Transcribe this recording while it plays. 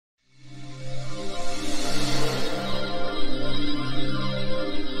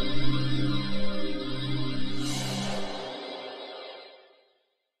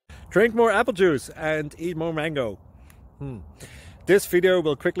Drink more apple juice and eat more mango. This video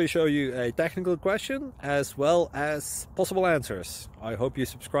will quickly show you a technical question as well as possible answers. I hope you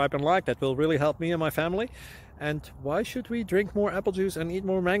subscribe and like, that will really help me and my family. And why should we drink more apple juice and eat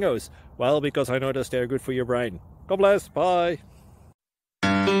more mangoes? Well, because I noticed they're good for your brain. God bless, bye!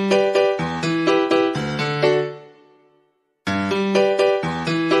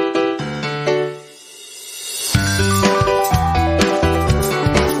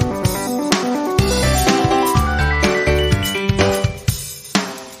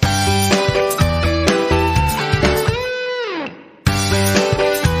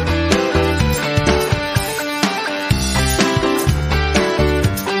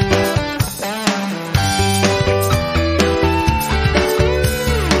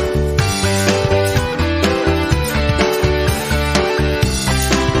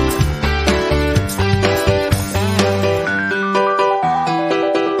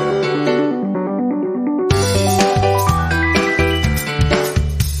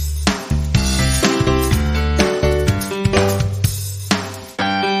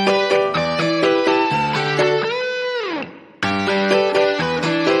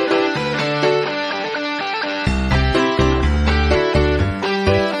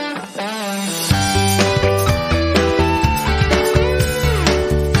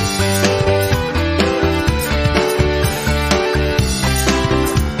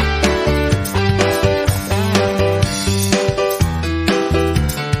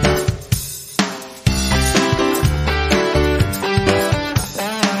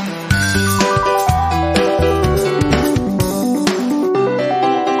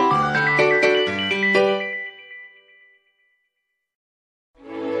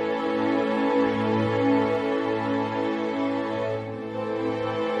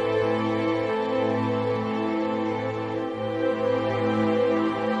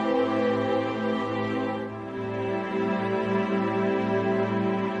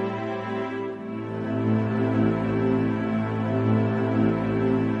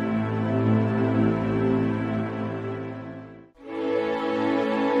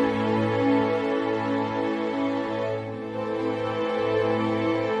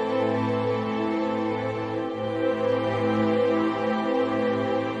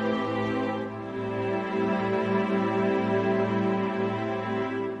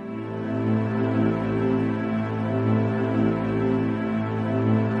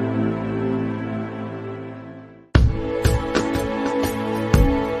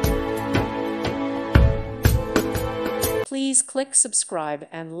 Please click subscribe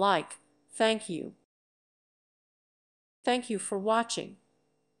and like. Thank you. Thank you for watching.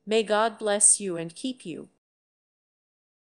 May God bless you and keep you.